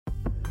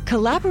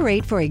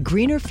Collaborate for a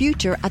greener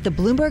future at the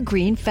Bloomberg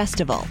Green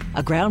Festival,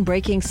 a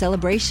groundbreaking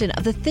celebration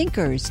of the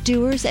thinkers,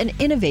 doers, and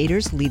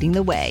innovators leading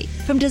the way.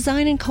 From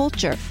design and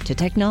culture to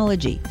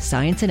technology,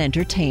 science, and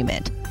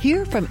entertainment.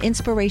 Hear from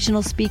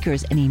inspirational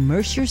speakers and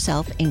immerse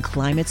yourself in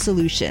climate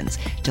solutions.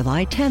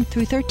 July 10th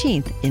through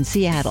 13th in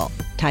Seattle.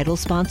 Title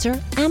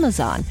sponsor,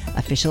 Amazon.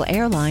 Official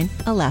airline,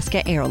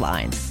 Alaska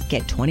Airlines.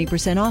 Get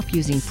 20% off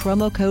using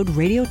promo code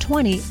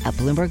radio20 at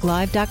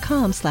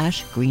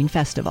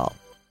bloomberglive.com/greenfestival.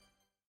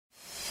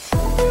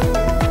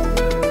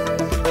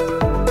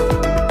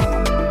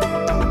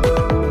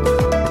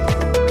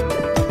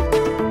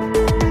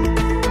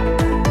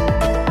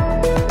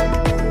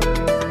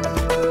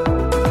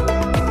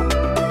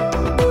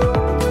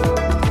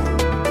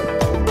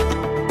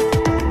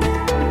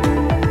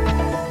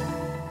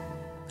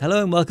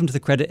 Hello and welcome to The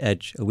Credit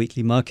Edge, a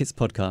weekly markets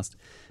podcast.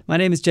 My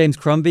name is James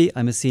Crombie.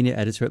 I'm a senior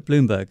editor at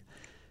Bloomberg.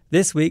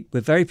 This week,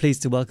 we're very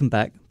pleased to welcome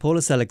back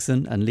Paula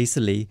Seligson and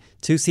Lisa Lee,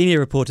 two senior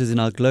reporters in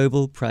our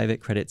global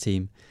private credit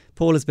team.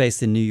 Paula's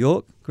based in New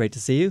York. Great to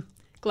see you.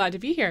 Glad to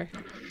be here.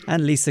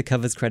 And Lisa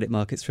covers credit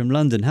markets from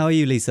London. How are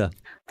you, Lisa?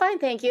 Fine,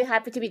 thank you.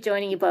 Happy to be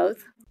joining you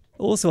both.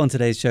 Also on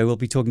today's show, we'll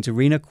be talking to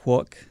Rina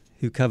Kwok,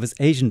 who covers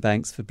Asian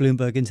banks for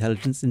Bloomberg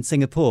Intelligence in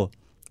Singapore.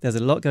 There's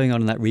a lot going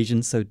on in that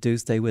region, so do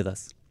stay with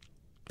us.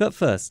 But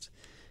first,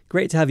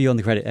 great to have you on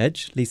The Credit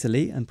Edge, Lisa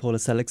Lee and Paula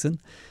Seligson.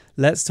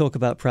 Let's talk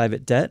about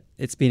private debt.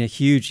 It's been a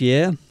huge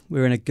year.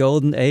 We're in a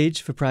golden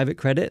age for private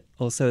credit,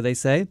 or so they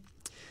say.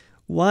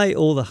 Why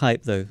all the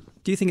hype, though?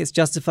 Do you think it's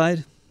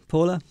justified,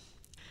 Paula?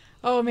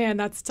 Oh man,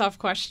 that's a tough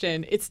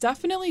question. It's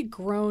definitely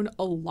grown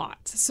a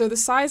lot. So the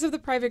size of the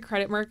private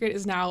credit market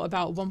is now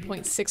about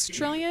 1.6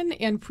 trillion,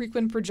 and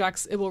Preqin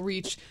projects it will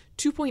reach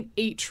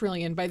 2.8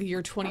 trillion by the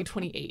year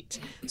 2028.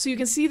 So you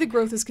can see the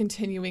growth is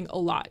continuing a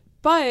lot.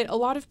 But a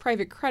lot of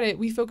private credit,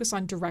 we focus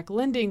on direct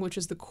lending, which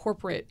is the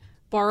corporate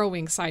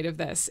borrowing side of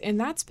this. And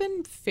that's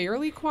been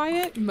fairly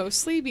quiet,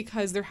 mostly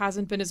because there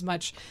hasn't been as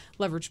much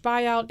leveraged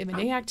buyout,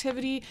 M&A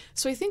activity.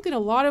 So I think in a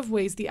lot of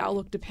ways, the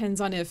outlook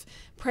depends on if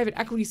private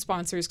equity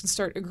sponsors can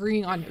start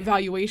agreeing on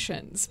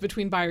valuations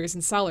between buyers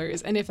and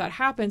sellers. And if that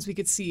happens, we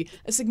could see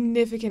a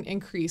significant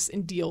increase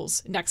in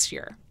deals next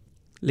year.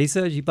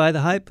 Lisa, did you buy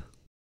the hype?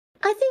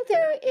 I think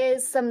there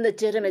is some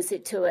legitimacy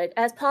to it.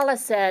 As Paula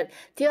said,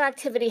 deal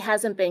activity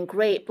hasn't been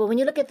great, but when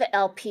you look at the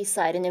LP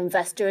side and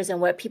investors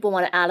and where people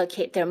want to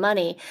allocate their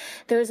money,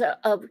 there's a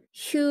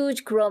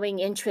huge growing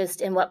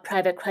interest in what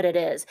private credit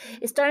is.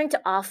 It's starting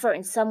to offer,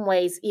 in some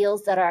ways,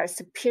 yields that are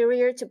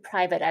superior to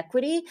private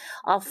equity,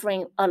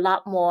 offering a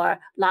lot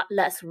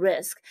less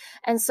risk.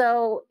 And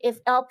so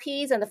if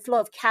LPs and the flow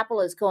of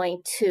capital is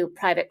going to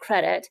private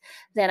credit,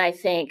 then I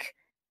think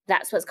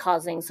that's what's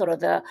causing sort of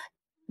the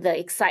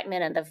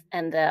excitement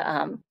and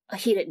the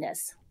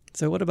heatedness.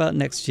 So what about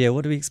next year?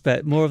 What do we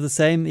expect? More of the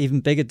same, even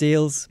bigger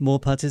deals,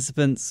 more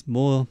participants,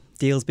 more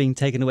deals being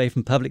taken away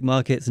from public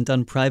markets and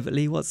done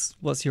privately?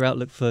 What's your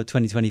outlook for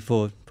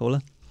 2024,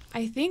 Paula?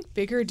 I think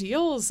bigger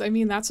deals. I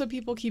mean, that's what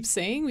people keep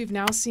saying. We've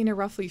now seen a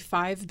roughly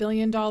 $5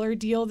 billion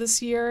deal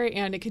this year,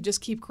 and it could just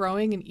keep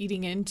growing and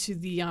eating into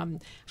the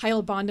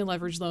high-yield bond and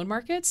leveraged loan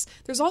markets.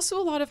 There's also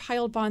a lot of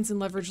high-yield bonds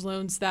and leveraged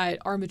loans that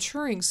are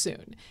maturing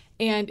soon.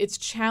 And it's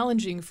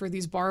challenging for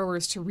these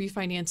borrowers to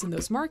refinance in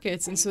those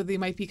markets. And so they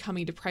might be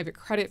coming to private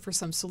credit for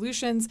some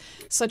solutions,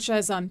 such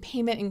as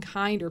payment in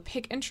kind or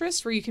PIK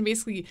interest, where you can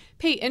basically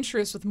pay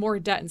interest with more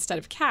debt instead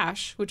of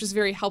cash, which is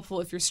very helpful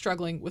if you're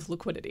struggling with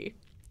liquidity.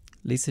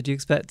 Lisa, do you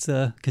expect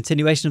a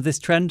continuation of this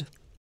trend?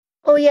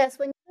 Oh, yes.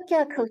 When you look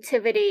at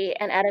Cotiviti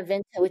and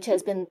Adevinta, which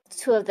has been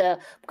two of the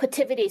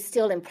Cotiviti is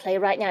still in play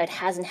right now. It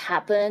hasn't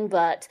happened,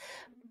 but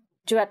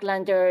direct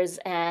lenders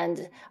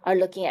and are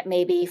looking at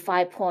maybe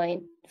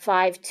 $5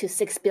 to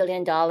 $6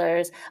 billion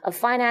of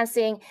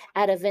financing.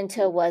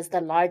 Adevinta was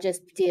the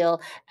largest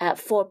deal at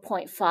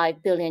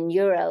 4.5 billion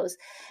euros.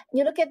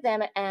 You look at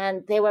them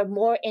and there were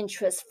more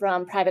interest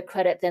from private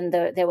credit than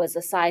there was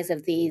the size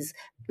of these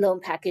loan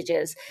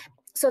packages.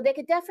 So they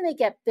could definitely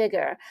get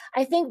bigger.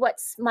 I think what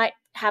might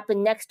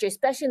happen next year,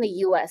 especially in the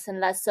US and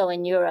less so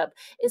in Europe,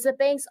 is the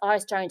banks are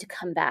starting to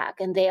come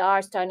back and they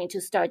are starting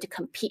to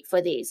compete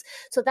for these.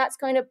 So that's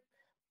going to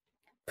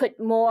put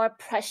more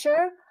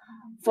pressure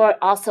for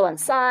also on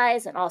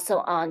size and also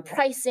on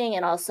pricing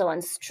and also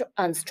on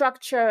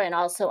structure and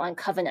also on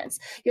covenants.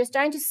 You're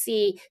starting to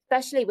see,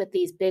 especially with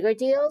these bigger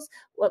deals,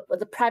 what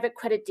the private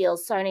credit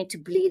deals starting to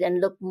bleed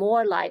and look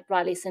more like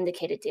broadly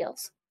syndicated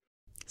deals.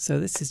 So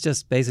this is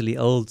just basically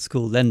old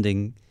school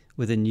lending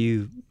with a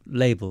new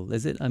label,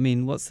 is it? I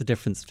mean, what's the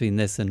difference between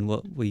this and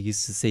what we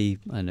used to see,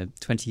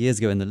 20 years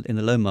ago in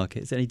the loan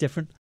market? Is it any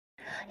different?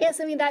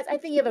 Yes, I mean, I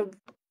think you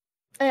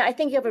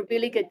have a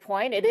really good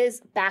point. It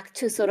is back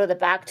to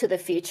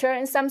the future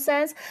in some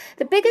sense.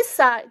 The biggest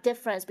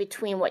difference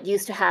between what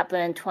used to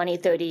happen 20,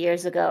 30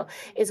 years ago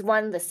is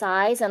one, the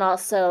size and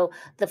also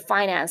the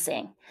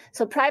financing.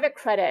 So private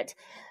credit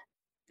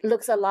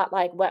looks a lot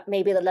like what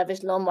maybe the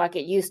leveraged loan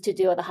market used to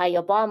do or the high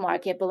yield bond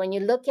market. But when you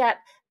look at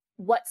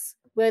what's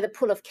where the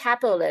pool of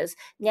capital is.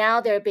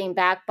 Now they're being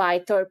backed by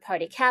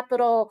third-party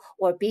capital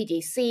or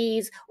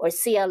BDCs or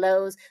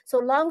CLOs. So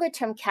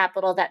longer-term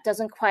capital that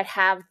doesn't quite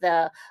have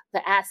the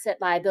asset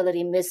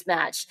liability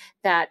mismatch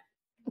that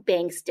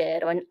banks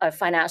did or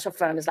financial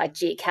firms like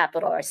GE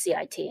Capital or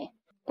CIT.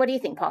 What do you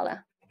think,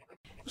 Paula?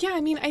 Yeah,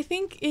 I mean, I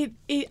think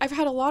I've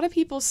had a lot of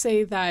people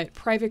say that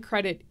private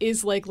credit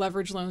is like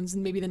leverage loans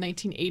in maybe the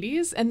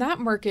 1980s. And that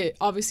market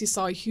obviously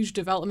saw a huge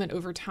development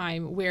over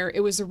time where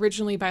it was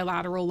originally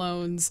bilateral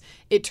loans.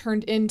 It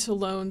turned into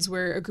loans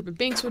where a group of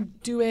banks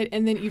would do it.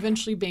 And then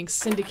eventually banks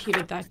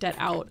syndicated that debt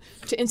out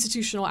to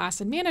institutional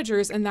asset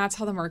managers. And that's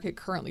how the market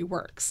currently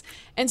works.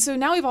 And so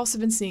now we've also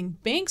been seeing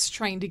banks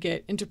trying to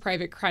get into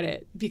private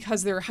credit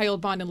because their high yield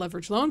bond and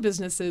leverage loan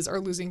businesses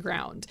are losing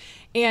ground.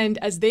 And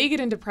as they get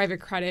into private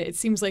credit, it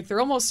seems like they're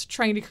almost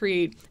trying to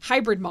create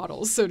hybrid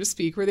models, so to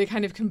speak, where they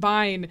kind of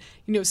combine,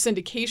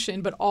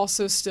 syndication, but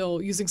also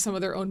still using some of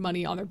their own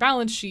money on their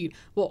balance sheet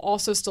while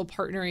also still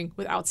partnering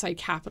with outside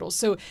capital.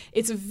 So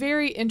it's a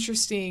very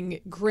interesting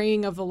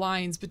graying of the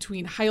lines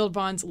between high yield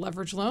bonds,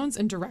 leverage loans,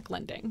 and direct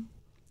lending.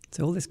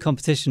 So all this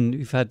competition,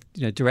 we've had,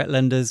 direct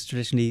lenders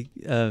traditionally,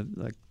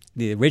 like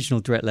the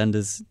original direct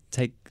lenders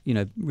take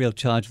real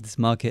charge of this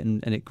market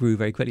and it grew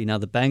very quickly. Now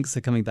the banks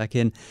are coming back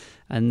in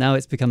and now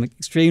it's become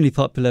extremely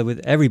popular with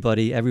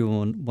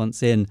everyone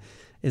wants in.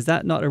 Is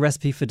that not a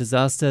recipe for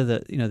disaster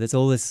that, there's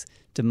all this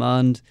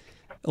demand,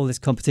 all this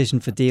competition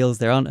for deals,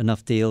 there aren't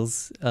enough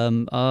deals?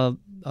 Are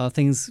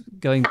things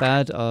going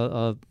bad?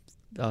 Are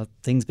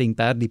things being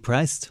badly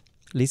priced?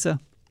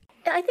 Lisa?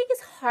 I think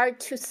it's hard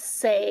to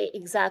say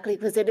exactly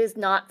because it is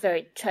not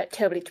very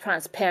terribly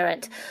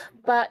transparent,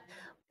 but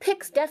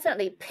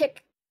definitely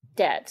pick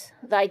debt,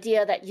 the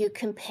idea that you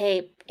can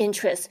pay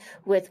interest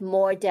with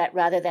more debt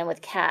rather than with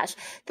cash.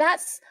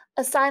 That's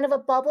a sign of a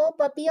bubble,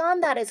 but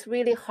beyond that, it's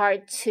really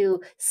hard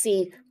to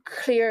see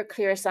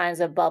clear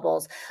signs of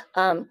bubbles.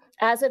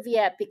 As of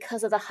yet,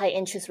 because of the high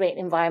interest rate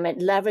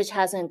environment, leverage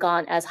hasn't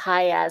gone as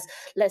high as,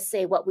 let's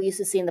say, what we used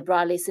to see in the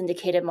broadly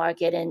syndicated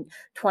market in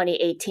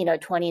 2018 or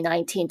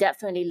 2019,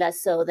 definitely less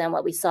so than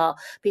what we saw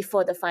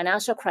before the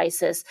financial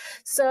crisis.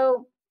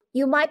 So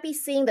you might be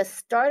seeing the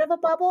start of a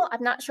bubble.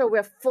 I'm not sure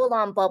we're full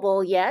on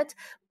bubble yet,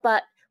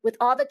 but with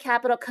all the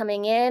capital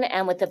coming in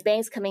and with the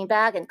banks coming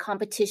back and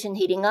competition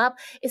heating up,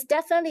 it's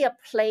definitely a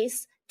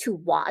place to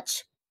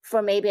watch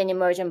for maybe an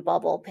emergent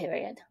bubble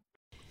period.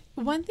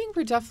 One thing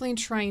we're definitely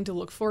trying to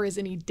look for is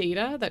any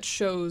data that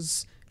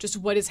shows just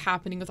what is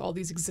happening with all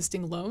these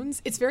existing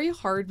loans. It's very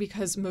hard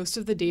because most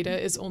of the data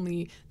is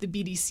only the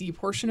BDC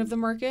portion of the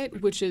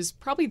market, which is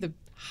probably the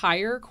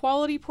higher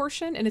quality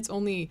portion, and it's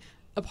only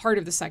a part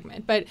of the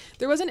segment. But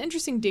there was an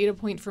interesting data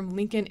point from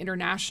Lincoln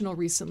International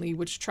recently,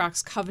 which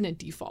tracks covenant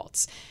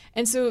defaults.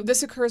 And so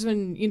this occurs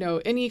when,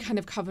 any kind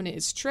of covenant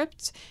is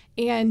tripped.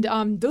 And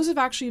those have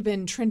actually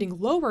been trending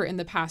lower in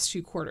the past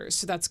few quarters.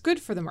 So that's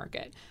good for the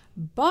market.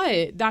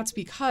 But that's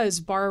because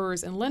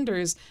borrowers and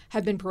lenders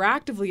have been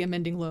proactively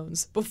amending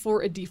loans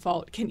before a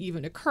default can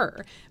even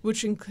occur,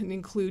 which can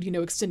include,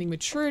 extending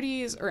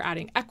maturities or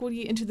adding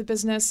equity into the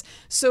business.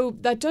 So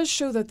that does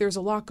show that there's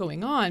a lot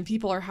going on.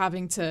 People are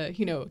having to,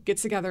 get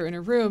together in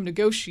a room,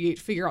 negotiate,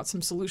 figure out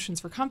some solutions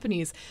for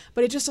companies,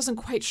 but it just doesn't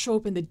quite show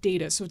up in the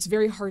data. So it's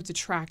very hard to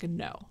track and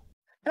know.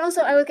 And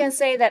also, I can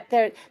say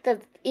that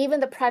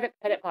even the private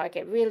credit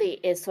market really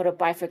is sort of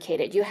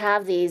bifurcated. You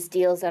have these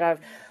deals that are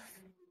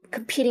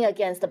competing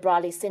against the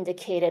broadly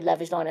syndicated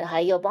leveraged loan and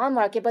high yield bond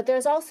market, but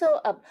there's also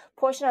a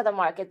portion of the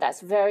market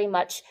that's very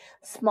much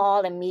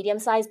small and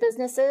medium-sized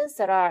businesses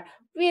that are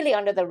really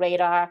under the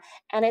radar.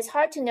 And it's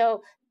hard to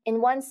know, in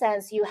one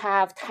sense, you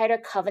have tighter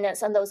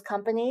covenants on those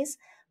companies,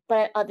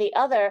 but on the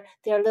other,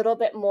 they're a little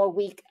bit more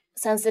weak,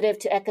 sensitive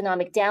to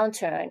economic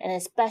downturn. And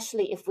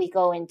especially if we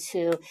go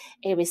into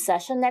a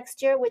recession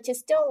next year, which is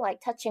still like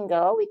touch and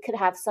go, we could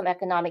have some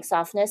economic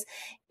softness.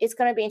 It's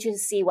going to be interesting to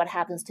see what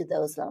happens to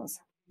those loans.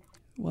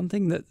 One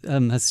thing that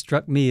has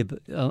struck me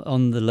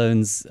on the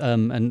loans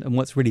and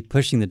what's really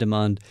pushing the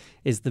demand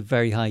is the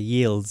very high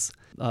yields,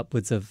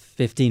 upwards of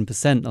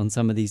 15% on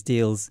some of these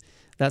deals.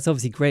 That's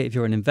obviously great if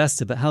you're an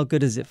investor, but how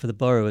good is it for the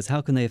borrowers?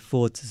 How can they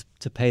afford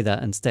to pay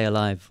that and stay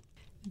alive?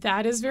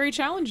 That is very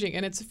challenging,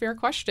 and it's a fair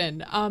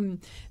question.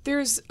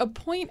 There's a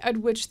point at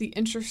which the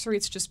interest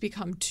rates just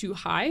become too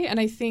high, and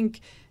I think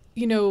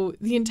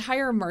the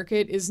entire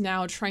market is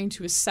now trying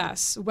to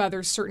assess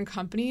whether certain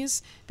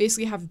companies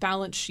basically have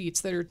balance sheets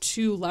that are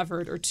too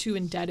levered or too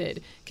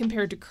indebted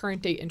compared to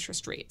current day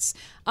interest rates.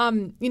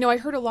 I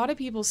heard a lot of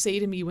people say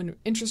to me when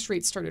interest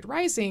rates started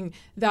rising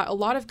that a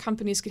lot of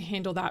companies could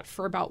handle that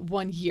for about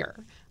 1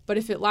 year. But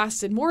if it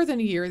lasted more than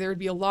a year, there would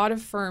be a lot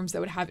of firms that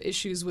would have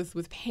issues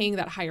with paying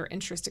that higher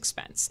interest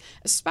expense,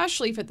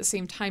 especially if at the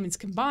same time it's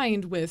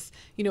combined with,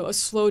 a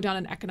slowdown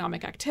in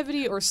economic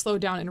activity or a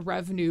slowdown in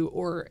revenue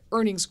or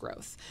earnings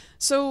growth.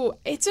 So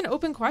it's an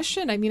open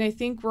question. I mean, I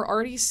think we're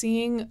already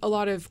seeing a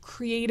lot of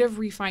creative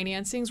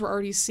refinancings. We're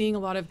already seeing a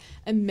lot of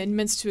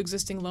amendments to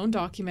existing loan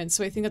documents.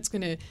 So I think that's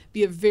going to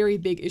be a very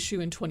big issue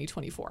in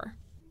 2024.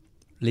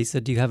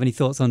 Lisa, do you have any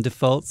thoughts on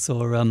defaults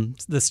or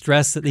the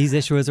stress that these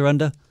issuers are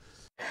under?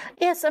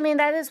 Yes, I mean,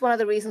 that is one of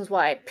the reasons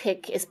why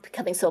PIK is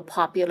becoming so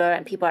popular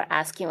and people are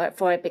asking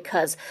for it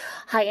because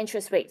high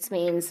interest rates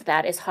means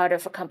that it's harder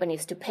for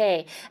companies to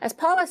pay. As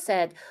Paula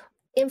said,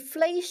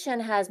 inflation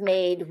has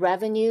made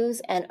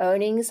revenues and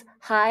earnings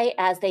high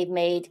as they've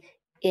made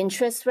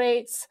interest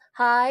rates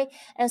high.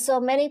 And so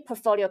many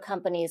portfolio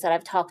companies that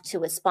I've talked to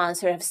with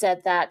sponsor have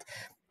said that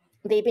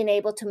they've been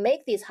able to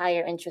make these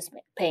higher interest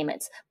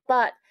payments.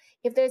 But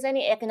if there's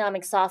any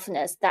economic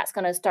softness, that's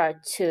going to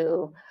start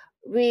to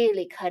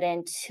really cut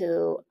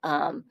into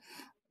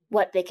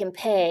what they can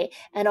pay.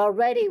 And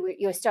already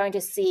you're starting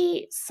to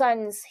see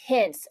signs,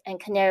 hints, and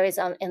canaries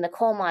in the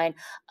coal mine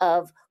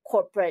of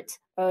corporate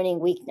earning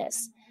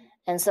weakness.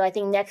 And so I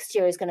think next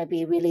year is going to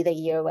be really the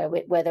year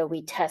whether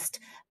we test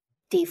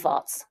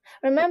defaults.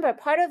 Remember,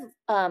 part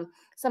of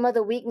some of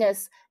the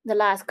weakness in the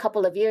last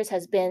couple of years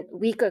has been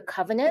weaker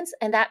covenants,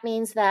 and that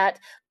means that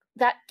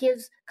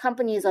gives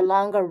companies a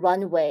longer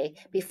runway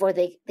before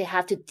they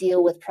have to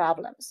deal with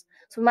problems.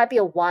 So it might be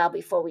a while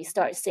before we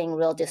start seeing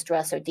real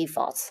distress or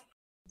defaults.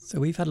 So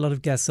we've had a lot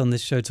of guests on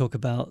this show talk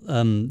about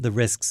the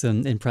risks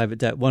in private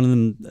debt. One of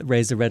them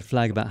raised a red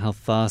flag about how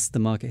fast the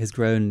market has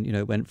grown. You know,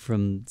 it went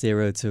from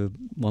 0 to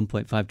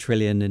 1.5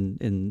 trillion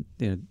in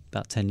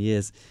about 10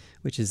 years,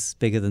 which is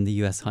bigger than the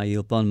US high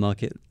yield bond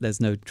market.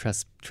 There's no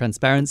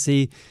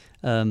transparency.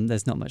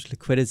 There's not much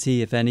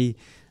liquidity, if any,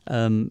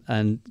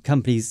 and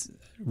companies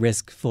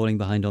risk falling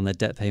behind on their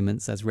debt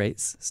payments as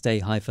rates stay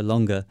high for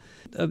longer.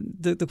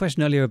 The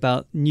question earlier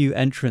about new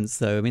entrants,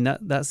 though, I mean,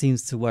 that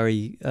seems to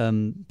worry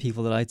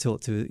people that I talk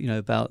to,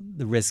 about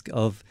the risk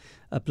of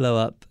a blow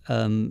up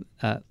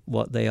at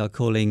what they are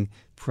calling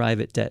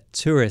private debt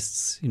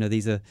tourists.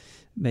 These are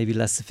maybe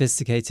less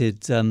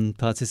sophisticated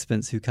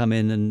participants who come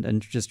in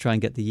and just try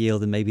and get the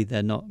yield, and maybe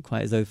they're not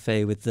quite as au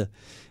fait with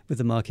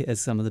the market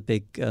as some of the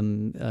big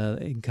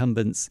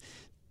incumbents.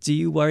 Do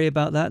you worry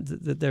about that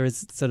there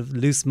is sort of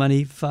loose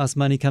money, fast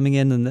money coming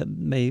in, and that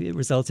may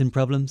result in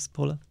problems,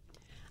 Paula?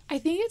 I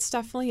think it's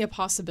definitely a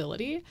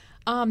possibility.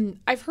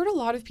 I've heard a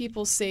lot of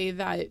people say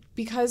that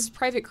because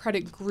private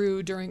credit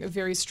grew during a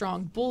very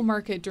strong bull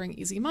market during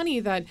easy money,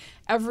 that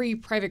every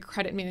private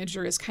credit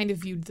manager is kind of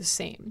viewed the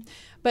same.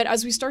 But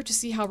as we start to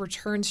see how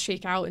returns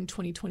shake out in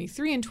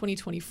 2023 and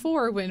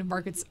 2024, when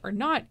markets are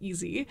not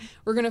easy,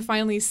 we're going to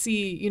finally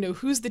see,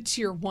 who's the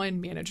tier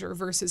 1 manager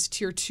versus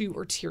tier 2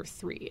 or tier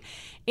 3.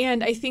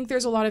 And I think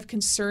there's a lot of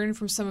concern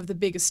from some of the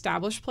big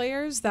established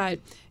players that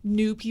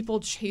new people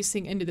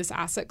chasing into this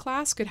asset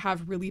class could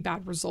have really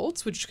bad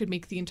results, which could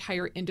make the entire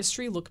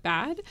industry look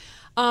bad.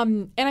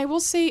 And I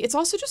will say it's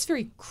also just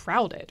very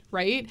crowded,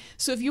 right?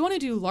 So if you want to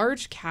do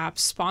large cap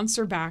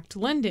sponsor-backed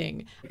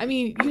lending, I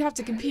mean, you have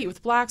to compete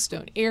with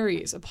Blackstone,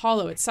 Ares,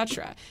 Apollo,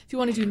 etc. If you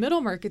want to do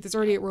middle market, there's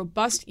already a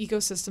robust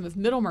ecosystem of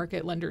middle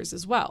market lenders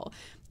as well.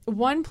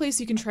 One place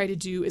you can try to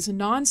do is a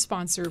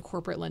non-sponsor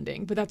corporate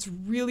lending, but that's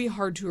really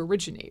hard to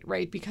originate,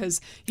 right? Because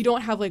you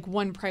don't have like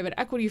one private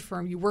equity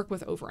firm you work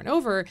with over and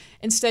over.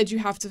 Instead, you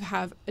have to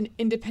have an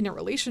independent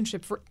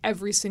relationship for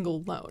every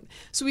single loan.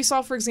 So we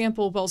saw, for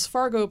example, Wells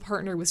Fargo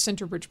partner with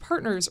Centerbridge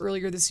Partners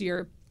earlier this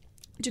year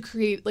to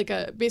create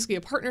basically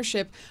a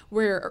partnership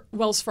where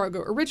Wells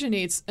Fargo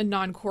originates a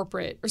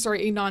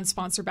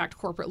non-sponsor backed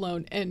corporate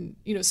loan, and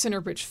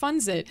Centerbridge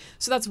funds it.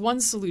 So that's one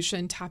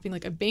solution, tapping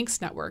like a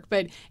bank's network.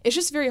 But it's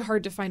just very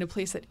hard to find a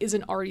place that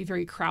isn't already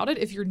very crowded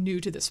if you're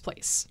new to this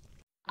place.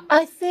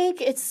 I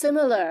think it's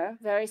similar,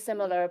 very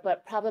similar,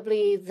 but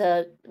probably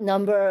the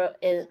number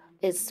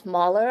is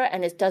smaller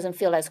and it doesn't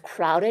feel as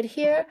crowded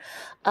here.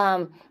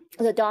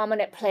 The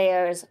dominant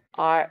players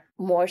are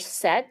more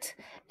set.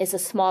 It's a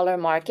smaller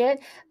market.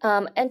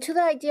 And to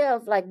the idea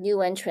of like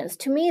new entrants,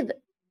 to me,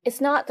 it's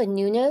not the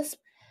newness.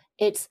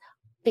 It's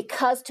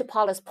because, to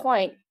Paula's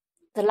point,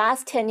 the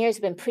last 10 years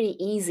have been pretty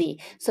easy.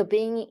 So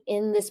being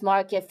in this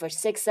market for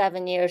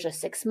 6-7 years or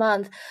 6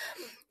 months,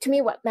 to me,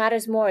 what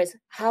matters more is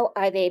how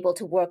are they able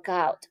to work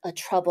out a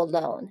troubled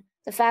loan?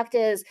 The fact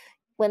is,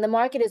 when the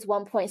market is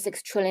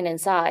 1.6 trillion in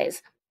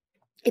size,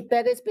 it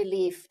beggars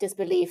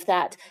disbelief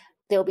that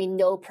there'll be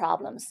no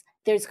problems.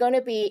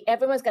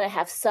 Everyone's going to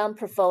have some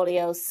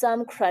portfolio,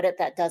 some credit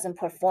that doesn't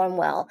perform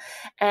well.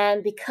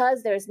 And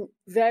because there's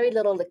very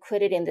little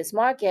liquidity in this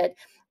market,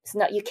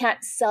 you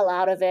can't sell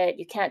out of it.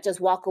 You can't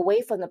just walk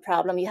away from the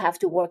problem. You have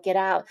to work it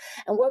out.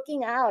 And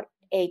working out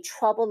a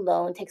troubled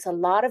loan takes a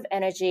lot of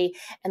energy.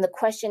 And the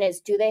question is,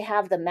 do they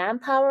have the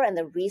manpower and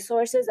the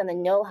resources and the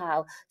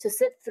know-how to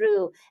sit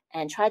through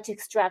and try to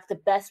extract the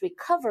best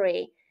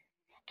recovery?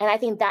 And I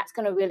think that's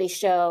going to really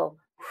show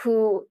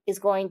who is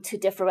going to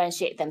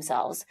differentiate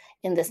themselves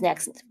in this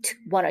next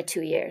 1 or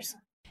 2 years.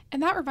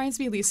 And that reminds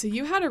me, Lisa,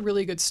 you had a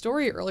really good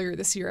story earlier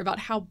this year about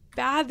how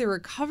bad the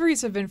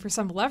recoveries have been for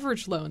some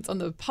leverage loans on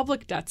the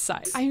public debt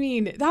side. I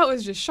mean, that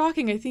was just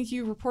shocking. I think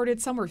you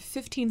reported somewhere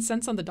 15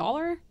 cents on the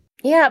dollar.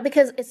 Yeah,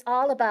 because it's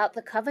all about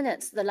the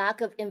covenants, the lack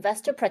of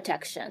investor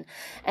protection.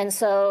 And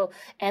so,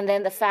 and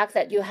then the fact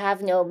that you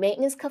have no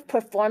maintenance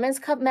performance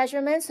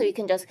measurements, so you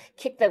can just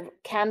kick the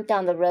can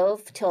down the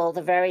road till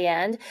the very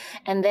end.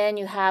 And then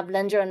you have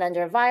lender and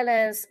lender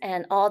violence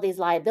and all these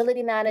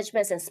liability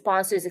managements and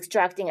sponsors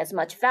extracting as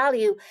much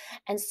value.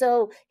 And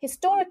so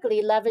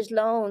historically, leveraged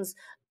loans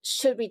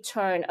should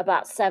return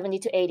about 70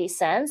 to 80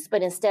 cents,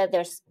 but instead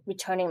they're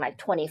returning like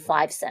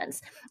 25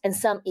 cents and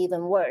some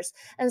even worse.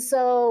 And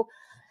so,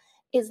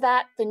 is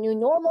that the new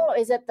normal, or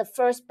is it the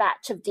first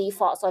batch of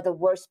defaults or the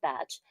worst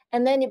batch?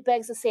 And then it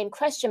begs the same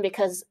question,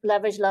 because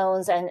leverage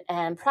loans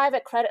and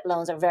private credit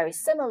loans are very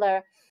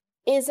similar.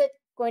 Is it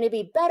going to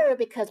be better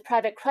because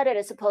private credit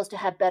is supposed to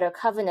have better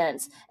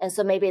covenants? And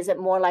so maybe is it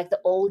more like the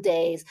old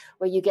days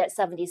where you get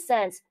 70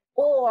 cents?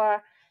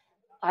 Or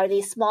are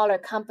these smaller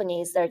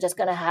companies that are just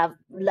going to have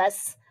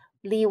less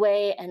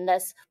leeway and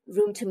less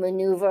room to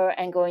maneuver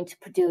and going to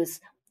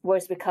produce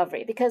worse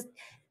recovery? Because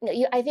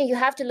I think you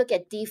have to look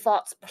at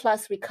defaults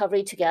plus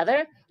recovery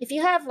together. If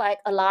you have like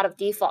a lot of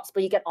defaults,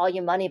 but you get all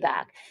your money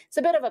back, it's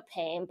a bit of a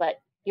pain, but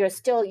your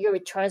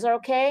returns are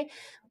okay.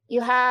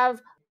 You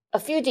have a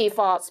few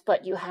defaults,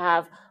 but you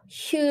have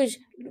huge,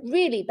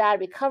 really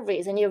bad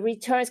recoveries, and your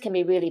returns can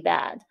be really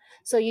bad.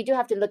 So you do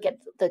have to look at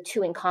the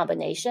two in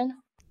combination.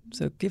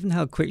 So given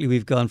how quickly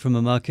we've gone from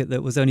a market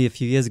that was only a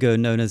few years ago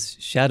known as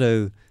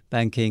shadow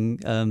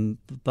banking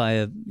by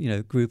a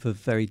group of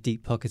very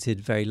deep-pocketed,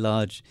 very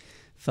large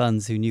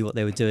funds who knew what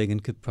they were doing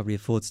and could probably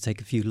afford to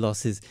take a few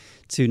losses,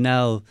 to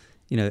now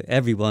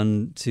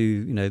everyone,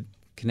 to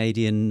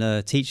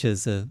Canadian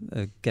teachers are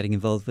getting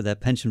involved with their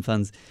pension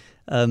funds.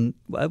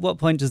 At what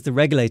point does the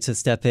regulator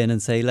step in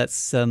and say,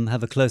 let's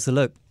have a closer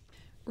look?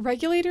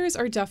 Regulators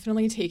are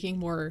definitely taking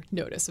more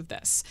notice of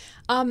this.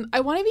 I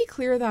want to be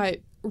clear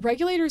that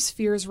regulators'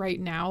 fears right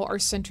now are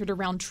centered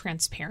around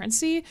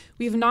transparency.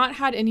 We've not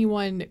had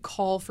anyone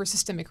call for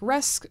systemic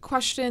risk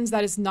questions.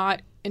 That is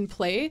not in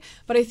play,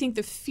 but I think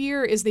the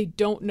fear is they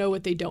don't know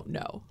what they don't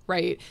know,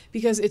 right?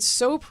 Because it's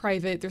so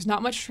private, there's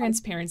not much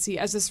transparency.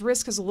 As this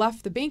risk has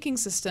left the banking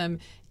system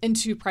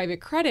into private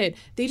credit,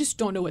 they just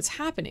don't know what's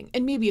happening.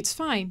 And maybe it's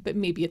fine, but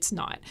maybe it's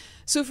not.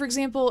 So for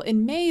example,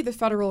 in May, the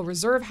Federal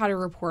Reserve had a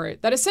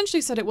report that essentially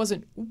said it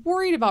wasn't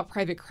worried about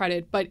private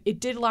credit, but it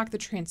did lack the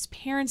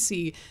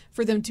transparency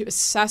for them to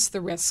assess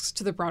the risks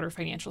to the broader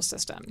financial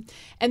system.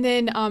 And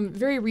then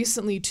very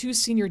recently, 2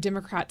 senior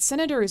Democrat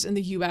senators in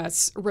the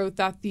US wrote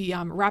that the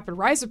rapid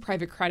rise of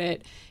private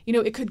credit,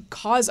 it could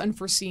cause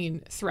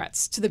unforeseen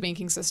threats to the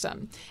banking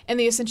system. And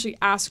they essentially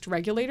asked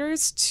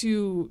regulators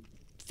to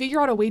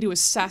figure out a way to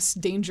assess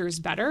dangers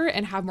better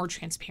and have more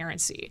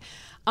transparency.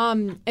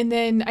 And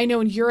then I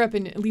know in Europe,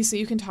 and Lisa,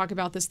 you can talk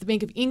about this, the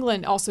Bank of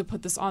England also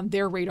put this on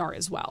their radar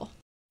as well.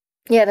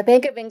 Yeah, the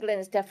Bank of England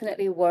is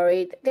definitely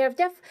worried. They're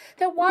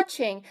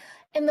watching.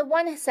 In the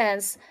one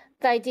sense,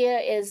 the idea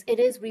is it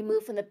is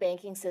removed from the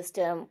banking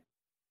system,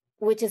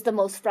 which is the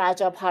most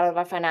fragile part of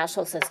our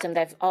financial system.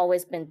 There's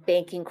always been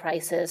banking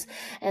crisis.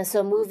 And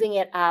so moving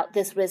it out,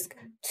 this risk,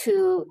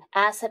 to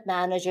asset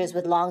managers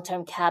with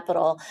long-term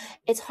capital,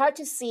 it's hard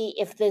to see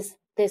if this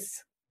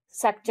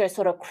sector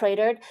sort of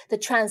cratered the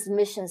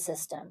transmission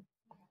system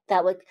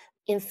that would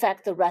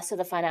infect the rest of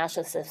the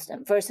financial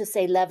system versus,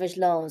 say, leveraged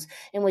loans,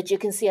 in which you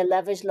can see a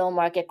leveraged loan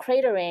market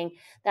cratering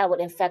that would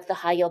infect the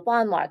high yield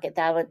bond market.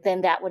 That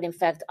would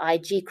infect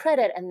IG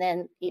credit, and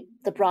then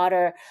the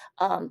broader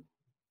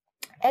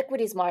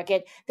equities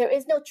market. There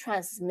is no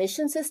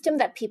transmission system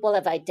that people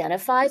have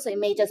identified, so it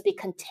may just be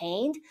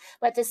contained.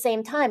 But at the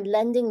same time,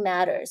 lending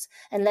matters,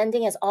 and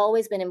lending has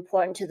always been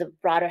important to the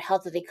broader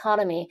health of the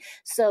economy.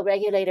 So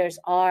regulators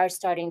are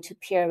starting to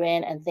peer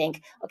in and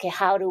think, okay,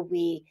 how do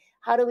we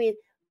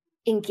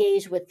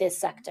engage with this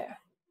sector?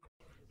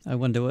 I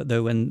wonder,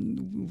 though,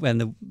 when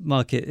the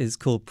market is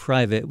called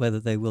private, whether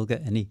they will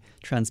get any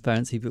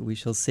transparency, but we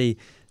shall see.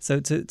 So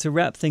to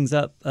wrap things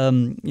up,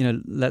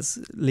 let's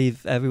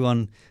leave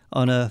everyone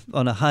on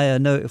a higher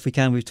note if we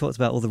can. We've talked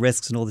about all the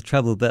risks and all the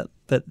trouble, but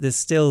there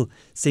still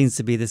seems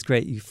to be this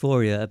great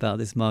euphoria about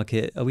this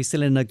market. Are we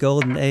still in a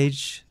golden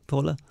age,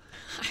 Paula?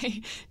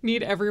 I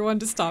need everyone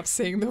to stop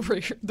saying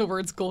the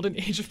words golden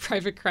age of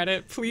private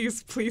credit.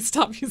 Please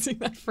stop using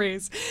that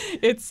phrase.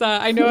 It's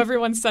I know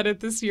everyone said it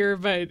this year,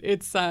 but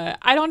it's I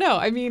don't know.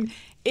 I mean,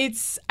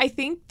 I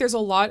think there's a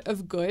lot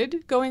of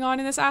good going on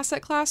in this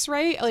asset class,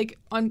 right? Like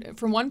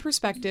from one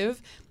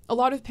perspective, a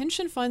lot of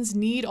pension funds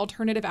need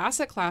alternative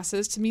asset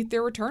classes to meet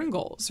their return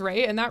goals,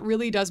 right? And that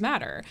really does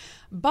matter.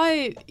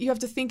 But you have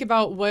to think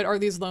about, what are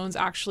these loans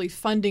actually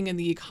funding in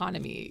the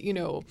economy?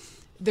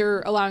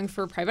 They're allowing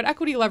for private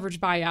equity leverage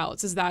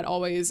buyouts. Is that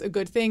always a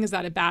good thing? Is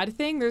that a bad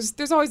thing?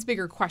 There's always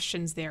bigger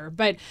questions there.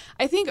 But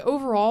I think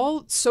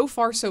overall, so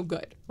far, so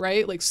good,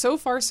 right? Like so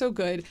far, so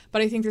good.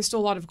 But I think there's still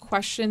a lot of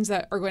questions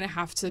that are going to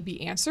have to be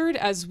answered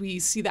as we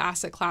see the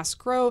asset class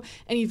grow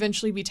and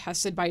eventually be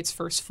tested by its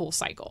first full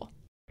cycle.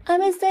 I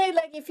would say,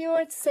 like, if you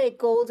were to say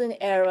golden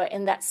era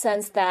in that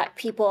sense that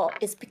people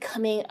is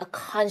becoming a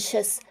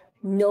conscious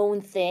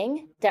known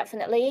thing,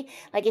 definitely.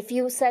 Like if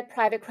you said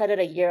private credit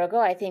a year ago,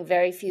 I think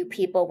very few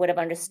people would have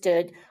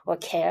understood or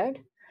cared.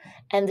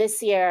 And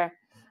this year,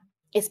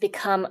 it's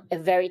become a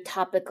very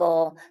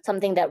topical,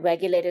 something that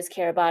regulators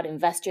care about,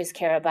 investors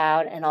care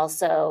about, and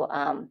also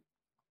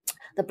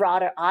the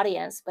broader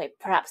audience, but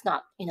perhaps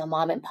not,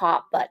 mom and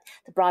pop, but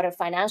the broader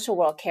financial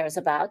world cares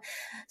about.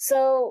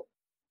 So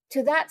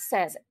to that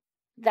sense,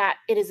 that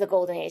it is a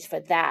golden age for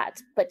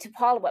that. But to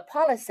Paula, what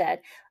Paula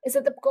said, is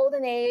that the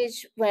golden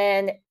age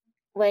when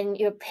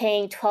you're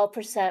paying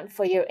 12%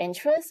 for your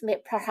interest?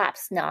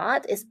 Perhaps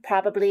not. It's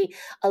probably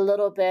a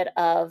little bit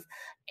of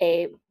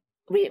a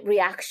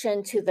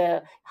reaction to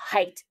the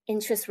hiked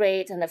interest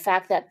rate and the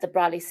fact that the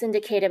broadly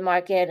syndicated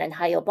market and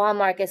high yield bond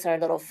markets are a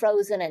little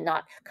frozen and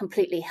not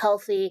completely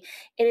healthy.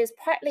 It is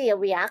partly a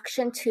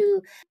reaction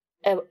to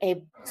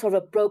a sort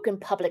of broken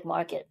public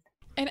market.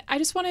 And I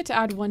just wanted to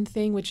add one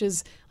thing, which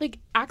is like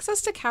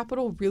access to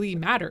capital really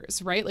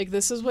matters, right? Like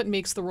this is what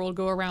makes the world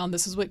go around.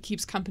 This is what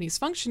keeps companies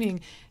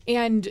functioning.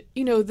 And,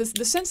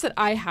 the sense that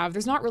I have,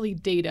 there's not really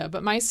data,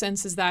 but my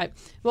sense is that,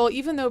 well,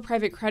 even though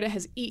private credit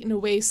has eaten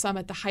away some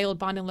at the high yield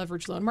bond and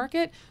leveraged loan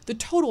market, the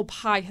total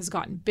pie has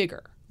gotten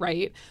bigger,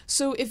 right?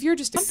 So if you're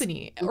just a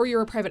company or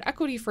you're a private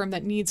equity firm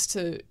that needs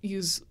to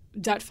use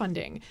debt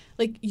funding,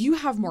 like you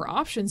have more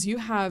options, you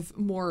have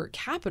more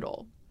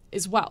capital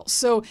as well.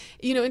 So,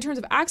 in terms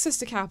of access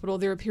to capital,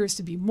 there appears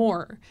to be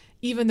more,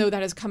 even though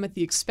that has come at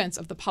the expense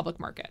of the public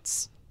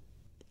markets.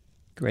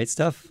 Great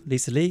stuff.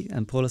 Lisa Lee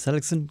and Paula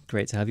Seligson,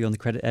 great to have you on The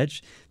Credit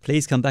Edge.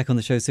 Please come back on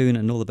the show soon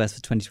and all the best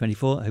for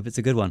 2024. I hope it's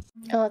a good one.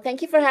 Oh,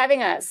 thank you for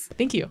having us.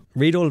 Thank you.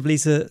 Read all of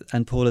Lisa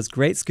and Paula's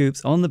great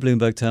scoops on the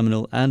Bloomberg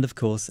terminal and, of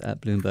course,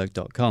 at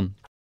Bloomberg.com.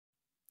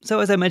 So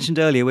as I mentioned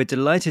earlier, we're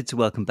delighted to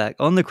welcome back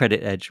on The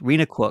Credit Edge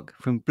Rena Kwok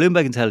from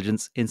Bloomberg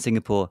Intelligence in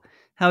Singapore.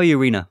 How are you,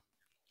 Rena?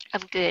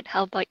 I'm good.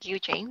 How about you,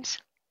 James?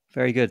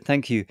 Very good.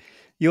 Thank you.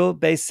 You're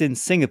based in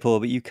Singapore,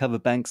 but you cover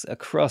banks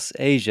across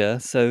Asia.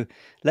 So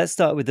let's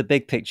start with the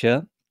big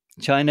picture.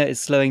 China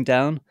is slowing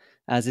down,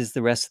 as is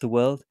the rest of the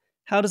world.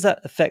 How does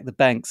that affect the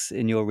banks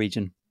in your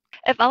region?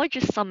 If I would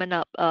just sum it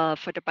up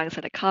for the banks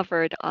that I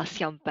covered,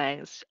 ASEAN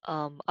banks,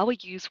 I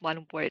would use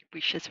one word,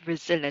 which is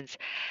resilience.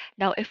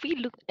 Now, if we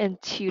look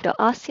into the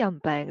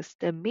ASEAN banks,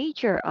 the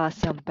major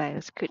ASEAN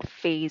banks could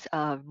face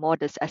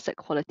modest asset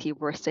quality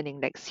worsening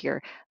next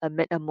year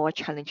amid a more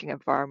challenging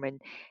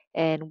environment.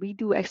 And we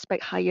do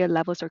expect higher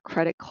levels of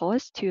credit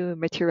costs to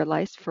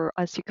materialize for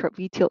unsecured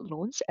retail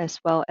loans as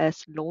well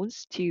as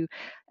loans to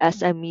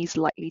SMEs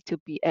likely to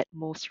be at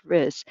most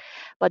risk.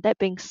 But that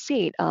being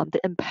said, the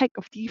impact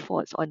of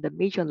defaults on the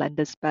major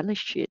lenders' balance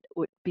sheet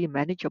would be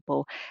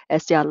manageable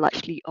as they are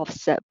largely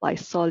offset by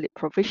solid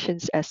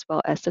provisions as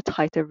well as the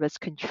tighter risk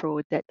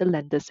control that the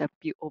lenders have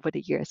built over the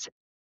years.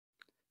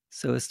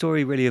 So a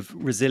story really of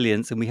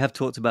resilience, and we have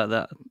talked about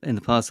that in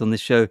the past on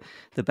this show.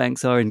 The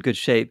banks are in good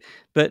shape.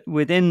 But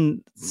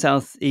within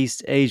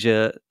Southeast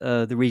Asia,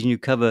 the region you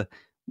cover,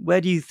 where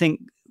do you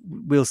think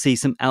we'll see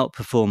some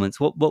outperformance?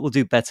 What will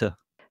do better?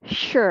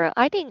 Sure.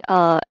 I think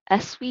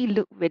as we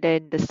look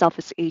within the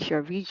Southeast Asia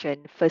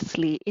region,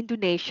 firstly,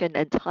 Indonesian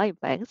and Thai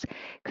banks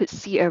could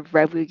see a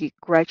very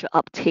gradual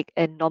uptick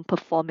in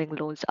non-performing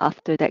loans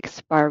after the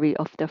expiry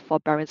of the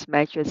forbearance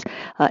measures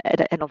at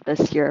the end of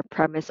this year,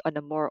 premised on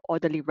a more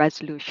orderly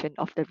resolution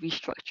of the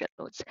restructured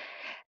loans.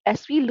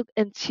 As we look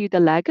into the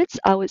laggards,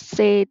 I would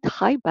say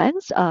Thai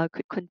banks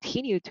could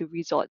continue to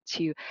resort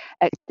to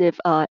active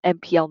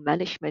NPL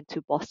management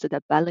to bolster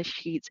their balance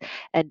sheets,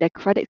 and their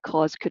credit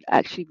costs could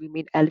actually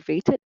remain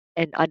elevated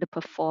and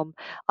underperform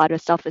other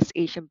Southeast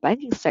Asian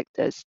banking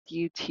sectors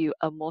due to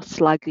a more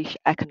sluggish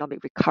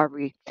economic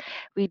recovery.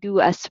 We do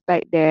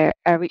expect their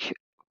average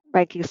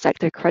banking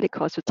sector credit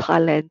costs to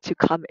Thailand to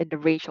come in the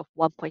range of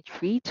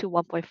 1.3 to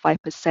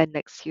 1.5%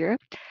 next year.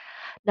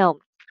 Now,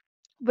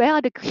 where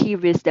are the key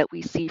risks that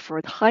we see for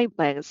Thai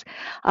banks?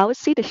 I would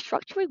say the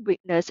structural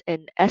weakness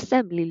in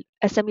SME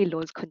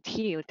loans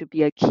continue to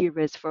be a key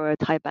risk for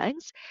Thai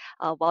banks,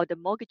 while the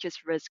mortgages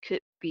risk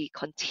could be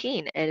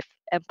contained if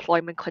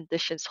employment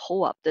conditions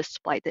hold up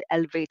despite the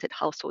elevated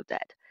household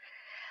debt.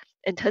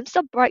 In terms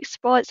of bright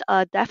spots,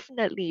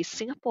 definitely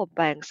Singapore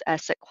Bank's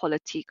asset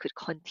quality could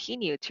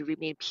continue to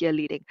remain peer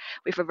leading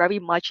with a very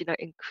marginal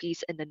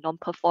increase in the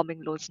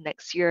non-performing loans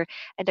next year,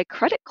 and the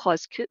credit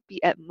costs could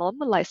be at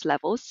normalized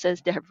levels since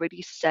they have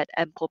already set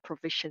ample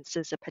provisions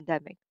since the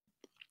pandemic.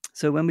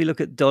 So when we look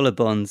at dollar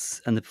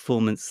bonds and the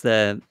performance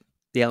there,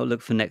 the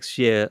outlook for next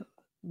year,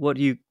 what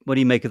do you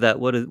make of that?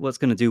 What's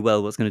going to do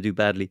well? What's going to do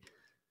badly?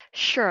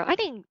 Sure, I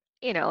think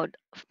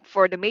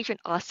for the major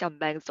ASEAN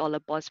banks, dollar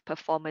bonds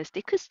performance,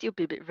 they could still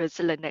be a bit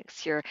resilient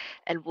next year.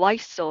 And why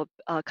so?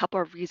 A couple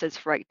of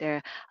reasons right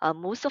there.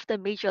 Most of the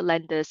major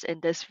lenders in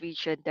this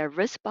region, their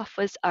risk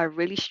buffers are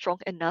really strong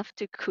enough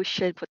to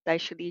cushion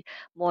potentially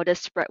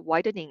modest spread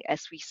widening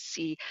as we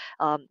see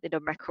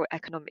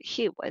macroeconomic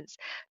headwinds.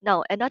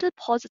 Now, another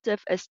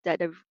positive is that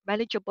the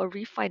manageable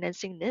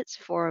refinancing needs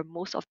for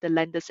most of the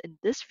lenders in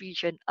this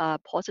region are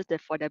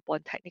positive for their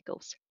bond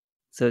technicals.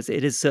 So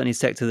it is certainly a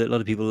sector that a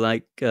lot of people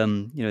like,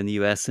 in the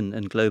US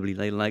and globally,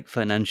 they like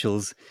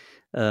financials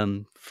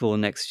for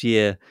next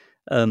year.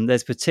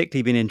 There's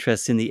particularly been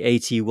interest in the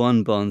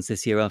AT1 bonds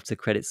this year after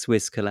Credit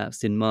Suisse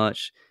collapsed in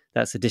March.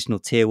 That's additional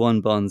tier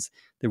one bonds,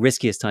 the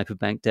riskiest type of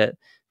bank debt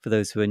for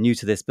those who are new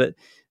to this. But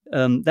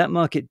that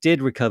market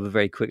did recover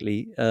very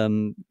quickly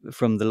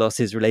from the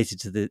losses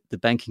related to the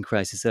banking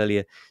crisis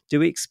earlier.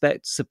 Do we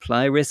expect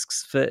supply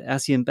risks for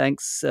ASEAN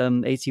banks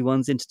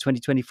AT1s into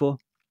 2024?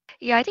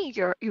 Yeah, I think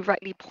you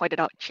rightly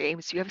pointed out,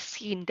 James. You have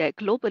seen that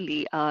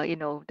globally,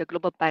 the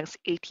global banks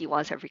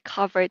AT1s have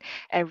recovered,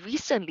 and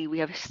recently we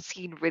have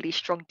seen really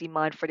strong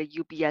demand for the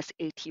UBS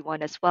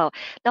AT1 as well.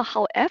 Now,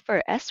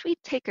 however, as we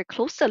take a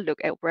closer look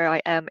at where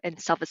I am in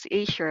Southeast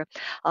Asia,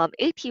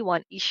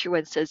 AT1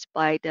 issuances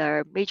by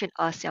the major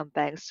ASEAN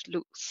banks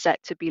look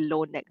set to be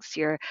low next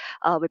year,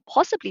 with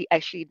possibly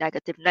actually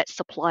negative net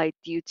supply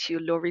due to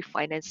low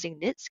refinancing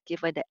needs,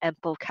 given the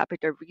ample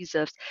capital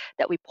reserves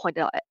that we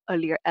pointed out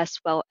earlier, as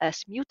well as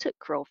muted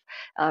growth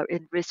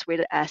in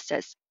risk-weighted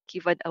assets,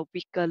 given a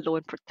weaker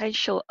loan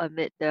potential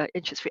amid the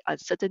interest rate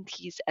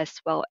uncertainties as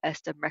well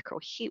as the macro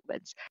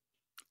headwinds.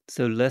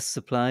 So less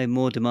supply,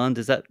 more demand.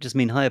 Does that just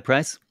mean higher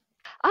price?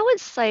 I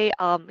would say,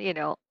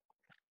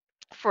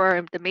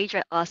 for the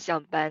major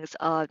ASEAN banks,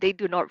 they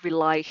do not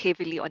rely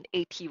heavily on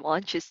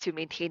AT1 just to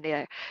maintain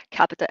their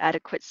capital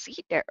adequacy.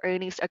 Their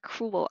earnings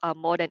accrual are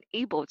more than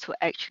able to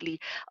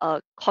actually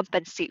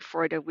compensate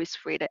for the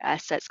risk-weighted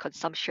assets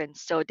consumption.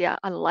 So they are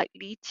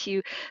unlikely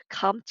to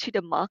come to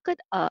the market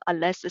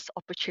unless it's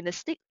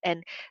opportunistic.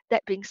 And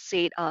that being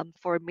said,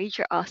 for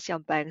major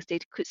ASEAN banks, they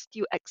could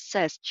still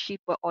access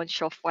cheaper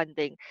onshore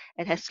funding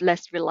and has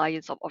less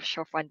reliance on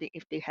offshore funding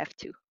if they have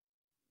to.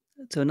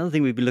 So another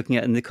thing we've been looking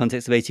at in the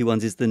context of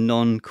AT1s is the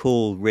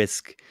non-call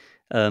risk.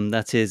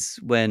 That is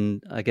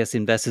when I guess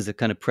investors are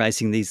kind of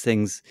pricing these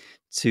things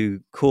to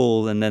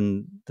call, and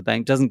then the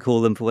bank doesn't call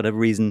them for whatever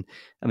reason.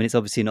 I mean, it's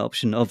obviously an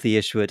option of the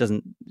issuer.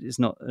 It's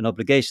not an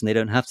obligation. They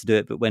don't have to do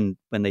it, but when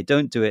they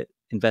don't do it,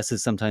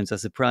 investors sometimes are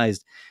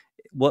surprised.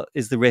 What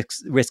is the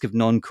risk of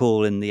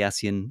non-call in the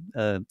ASEAN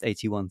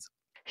AT1s?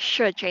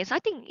 Sure, James. I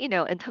think, in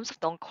terms of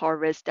non-core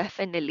risk,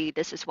 definitely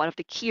this is one of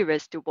the key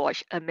risks to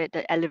watch amid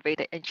the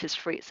elevated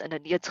interest rates in the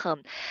near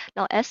term.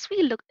 Now, as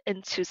we look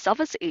into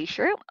Southeast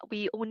Asia,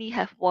 we only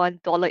have one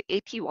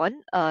 $81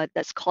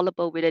 that's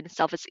callable within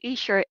Southeast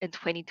Asia in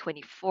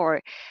 2024.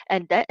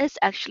 And that is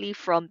actually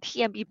from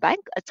TMB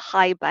Bank, a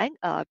Thai bank,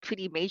 a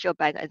pretty major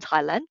bank in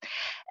Thailand.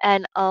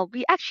 And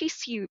we actually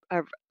see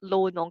a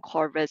low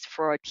non-core risk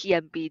for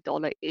TMB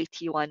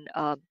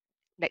 $81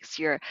 next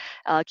year,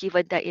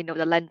 given that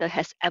the lender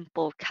has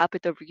ample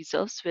capital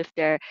reserves with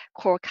their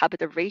core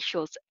capital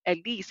ratios at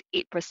least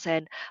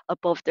 8%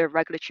 above their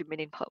regulatory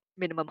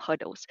minimum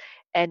hurdles.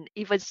 And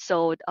even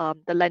so,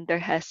 the lender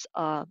has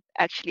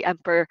actually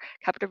ample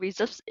capital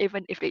reserves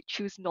even if they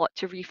choose not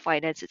to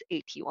refinance its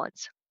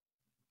AT1s.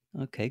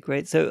 Okay,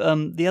 great.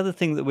 So the other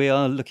thing that we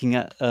are looking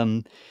at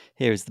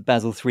here is the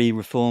Basel III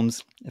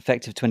reforms,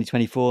 effective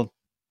 2024.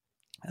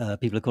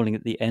 People are calling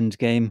it the end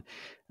game.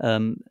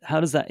 How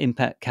does that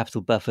impact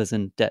capital buffers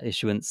and debt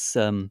issuance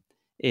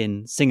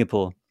in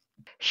Singapore?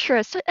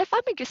 Sure. So if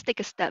I may just take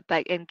a step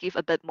back and give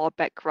a bit more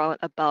background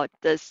about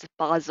this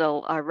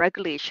Basel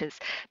regulations.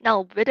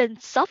 Now, within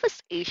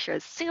Southeast Asia,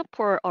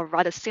 Singapore, or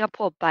rather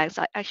Singapore banks,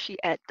 are actually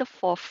at the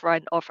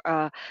forefront of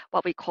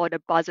what we call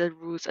the Basel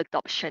rules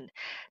adoption.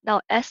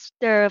 Now, as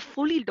the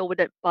fully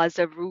loaded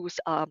Basel rules,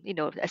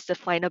 as the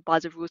final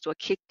Basel rules will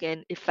kick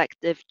in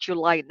effective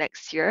July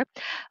next year,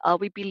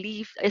 we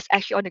believe it's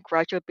actually on a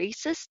gradual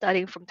basis,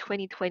 starting from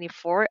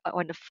 2024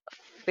 on the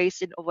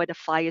phasing over the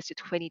 5 years to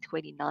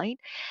 2029.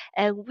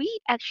 And we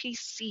actually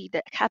see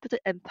the capital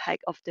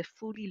impact of the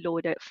fully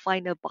loaded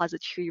final Basel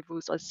III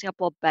rules on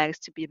Singapore banks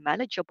to be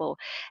manageable.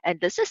 And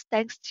this is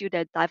thanks to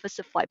their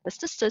diversified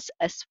businesses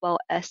as well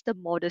as the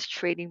modest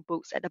trading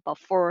books at about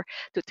 4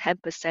 to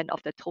 10%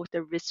 of the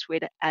total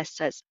risk-weighted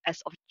assets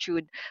as of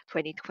June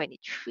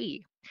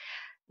 2023.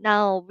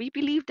 Now, we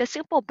believe that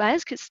Singapore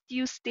banks could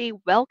still stay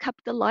well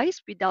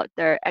capitalized without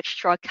their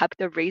extra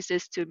capital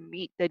raises to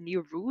meet the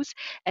new rules,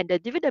 and the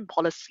dividend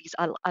policies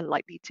are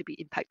unlikely to be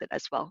impacted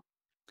as well.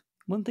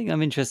 One thing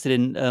I'm interested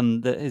in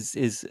that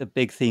is a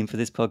big theme for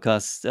this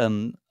podcast.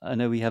 I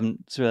know we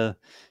haven't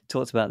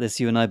talked about this,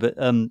 you and I, but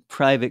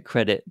private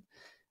credit.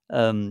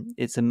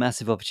 It's a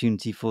massive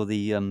opportunity for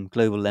the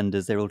global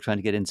lenders. They're all trying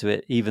to get into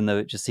it, even though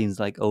it just seems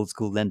like old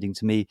school lending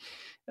to me.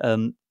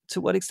 To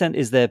what extent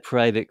is there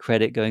private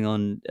credit going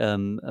on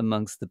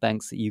amongst the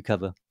banks that you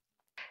cover?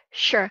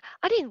 Sure.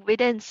 I think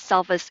within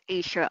Southeast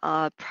Asia,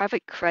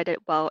 private credit,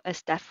 well,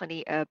 is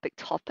definitely a big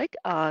topic.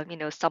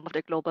 Some of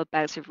the global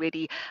banks have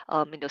really,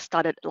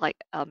 started like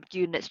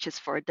units just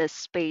for this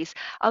space.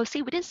 I would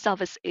say within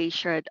Southeast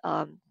Asia,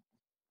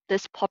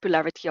 this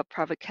popularity of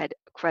private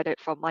credit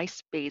for my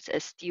space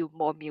is still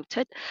more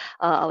muted.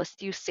 I would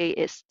still say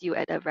it's still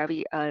at a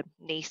very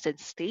nascent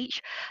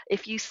stage.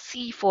 If you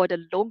see for the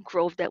loan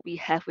growth that we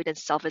have within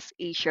Southeast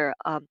Asia,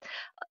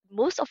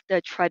 most of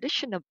the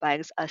traditional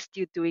banks are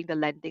still doing the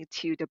lending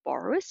to the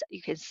borrowers.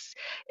 You can,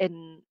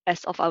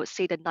 as of I would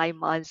say the 9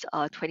 months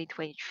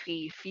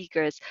 2023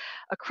 figures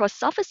across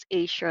Southeast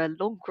Asia,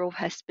 loan growth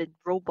has been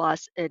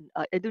robust in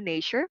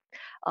Indonesia,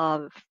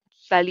 uh,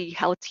 fairly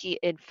healthy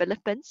in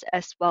Philippines,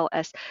 as well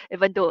as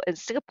even though in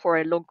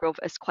Singapore loan growth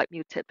is quite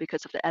muted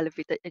because of the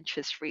elevated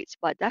interest rates.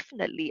 But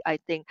definitely, I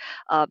think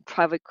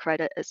private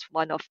credit is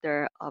one of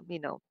the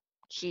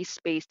key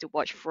space to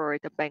watch for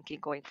the banking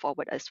going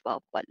forward as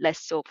well, but less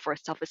so for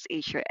Southeast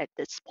Asia at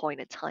this point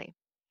in time.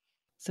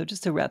 So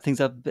just to wrap things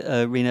up,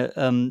 Rena,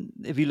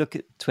 if you look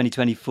at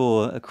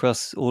 2024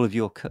 across all of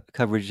your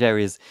coverage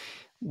areas,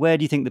 where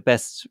do you think the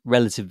best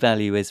relative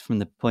value is from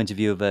the point of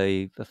view of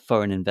a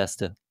foreign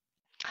investor?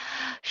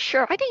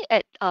 Sure. I think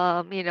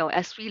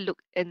as we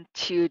look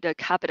into the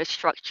capital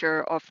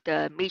structure of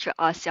the major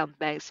ASEAN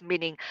banks,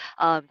 meaning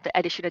the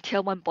additional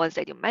tier one bonds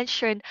that you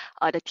mentioned,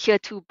 the tier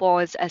two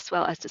bonds, as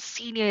well as the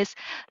seniors.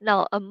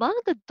 Now, among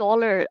the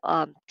dollar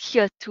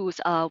tier twos,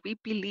 we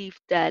believe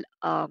that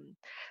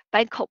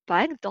Bangkok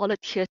Bank dollar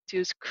tier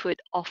twos could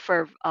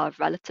offer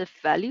relative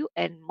value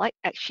and might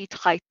actually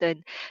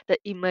tighten the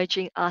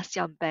emerging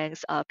ASEAN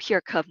banks peer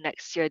curve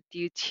next year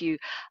due to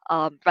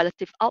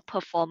relative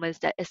outperformance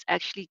that is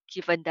actually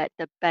given that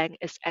the bank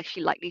is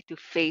actually likely to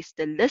face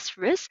the least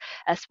risk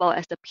as well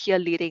as the peer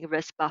leading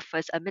risk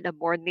buffers amid a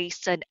more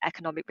nascent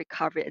economic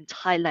recovery in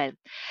Thailand.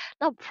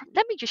 Now,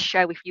 let me just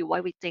share with you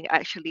why we think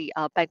actually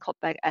Bangkok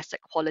Bank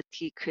asset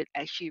quality could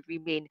actually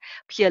remain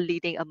peer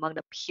leading among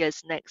the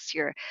peers next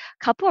year.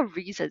 Couple of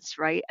reasons,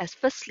 right? As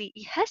firstly,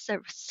 it has a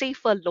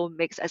safer loan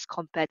mix as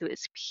compared to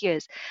its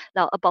peers.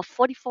 Now, about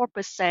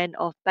 44%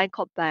 of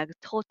Bangkok Bank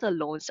total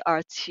loans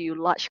are to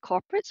large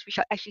corporates, which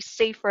are actually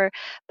safer,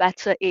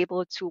 better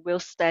able to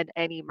withstand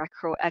any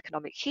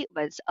macroeconomic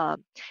headwinds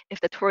if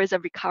the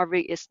tourism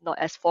recovery is not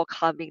as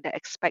forthcoming than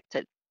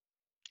expected.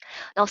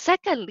 Now,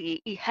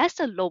 secondly, it has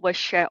a lower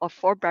share of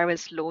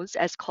forbearance loans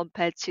as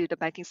compared to the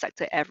banking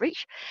sector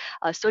average.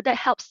 So that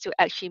helps to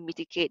actually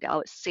mitigate, I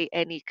would say,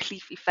 any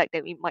cliff effect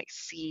that we might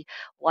see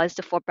once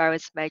the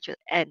forbearance measure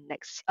end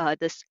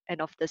this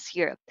end of this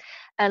year.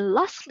 And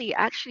lastly,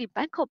 actually,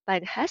 Bangkok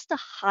Bank has the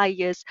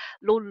highest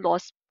loan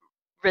loss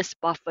risk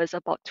buffers,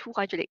 about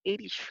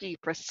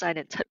 283%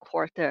 in third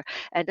quarter,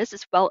 and this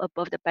is well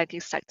above the banking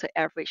sector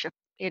average,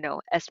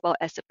 as well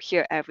as the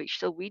peer average.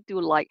 So we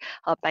do like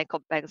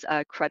Bangkok Bank's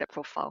credit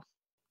profile.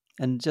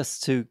 And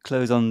just to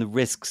close on the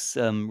risks,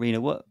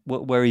 Rena, what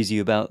worries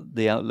you about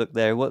the outlook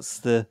there? What's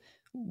the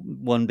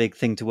one big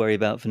thing to worry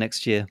about for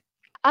next year?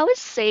 I would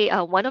say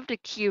one of the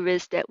key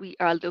risks that we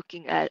are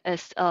looking at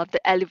is the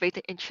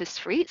elevated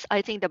interest rates.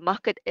 I think the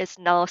market is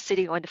now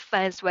sitting on the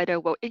fence whether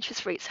will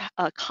interest rates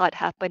cut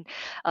happen,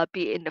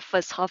 be it in the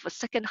first half or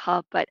second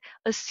half. But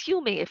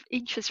assuming if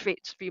interest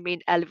rates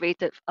remain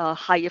elevated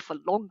higher for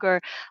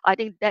longer, I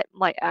think that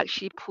might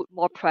actually put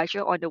more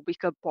pressure on the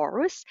weaker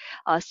borrowers,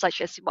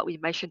 such as what we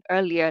mentioned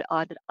earlier,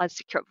 the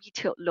unsecured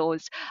retail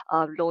loans,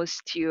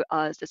 loans to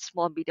the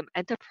small medium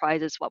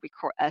enterprises, what we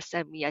call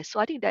SME.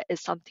 So I think that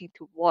is something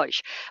to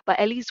watch. But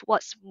at least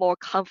what's more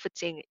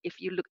comforting,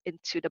 if you look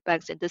into the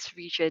banks in this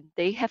region,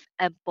 they have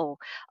ample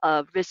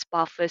risk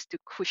buffers to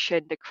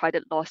cushion the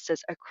credit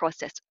losses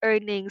across its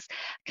earnings,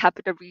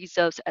 capital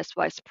reserves, as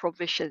well as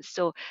provisions.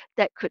 So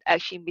that could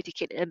actually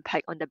mitigate the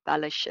impact on the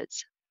balance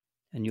sheets.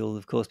 And you'll,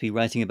 of course, be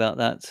writing about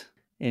that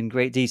in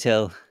great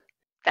detail.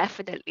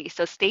 Definitely.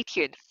 So stay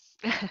tuned.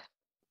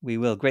 We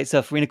will. Great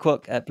stuff. Rena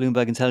Kwok at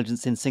Bloomberg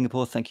Intelligence in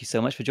Singapore. Thank you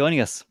so much for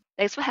joining us.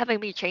 Thanks for having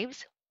me,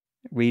 James.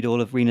 Read all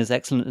of Rena's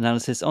excellent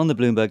analysis on the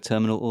Bloomberg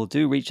terminal or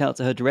do reach out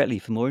to her directly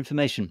for more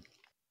information.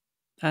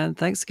 And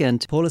thanks again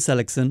to Paula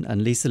Seligson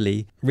and Lisa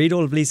Lee. Read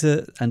all of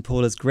Lisa and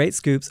Paula's great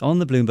scoops on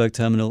the Bloomberg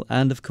terminal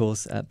and, of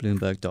course, at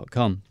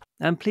Bloomberg.com.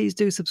 And please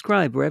do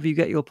subscribe wherever you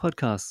get your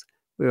podcasts.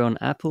 We're on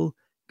Apple,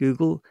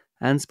 Google,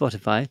 and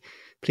Spotify.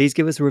 Please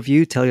give us a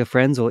review, tell your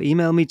friends, or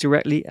email me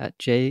directly at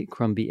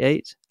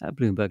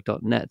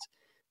jcrombie8@bloomberg.net.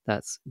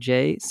 That's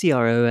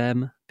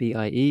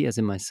JCROMBIE, as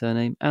in my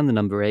surname, and the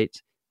number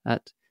 8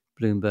 at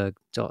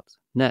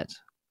bloomberg.net.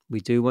 We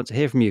do want to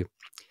hear from you.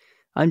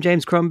 I'm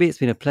James Crombie. It's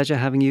been a pleasure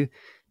having you.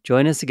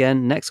 Join us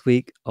again next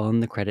week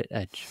on The Credit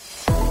Edge.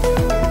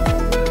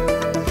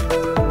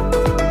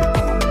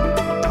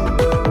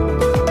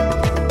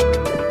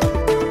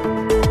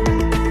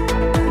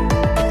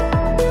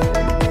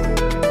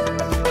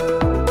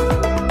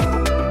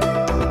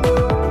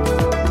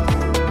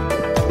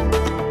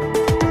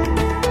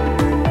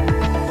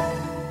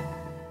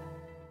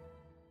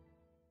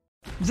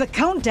 The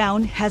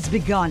countdown has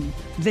begun.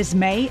 This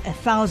May,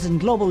 1,000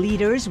 global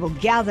leaders will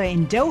gather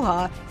in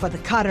Doha for the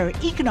Qatar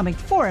Economic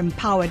Forum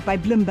powered by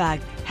Bloomberg,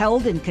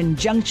 held in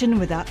conjunction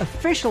with our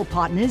official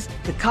partners,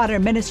 the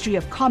Qatar Ministry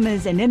of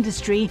Commerce and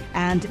Industry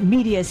and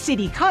Media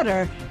City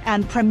Qatar,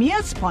 and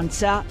premier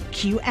sponsor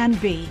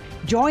QNB.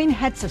 Join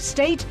heads of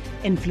state,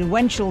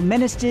 influential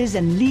ministers,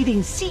 and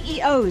leading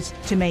CEOs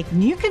to make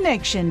new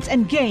connections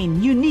and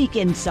gain unique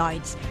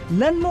insights.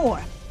 Learn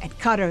more at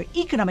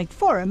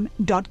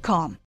QatarEconomicForum.com.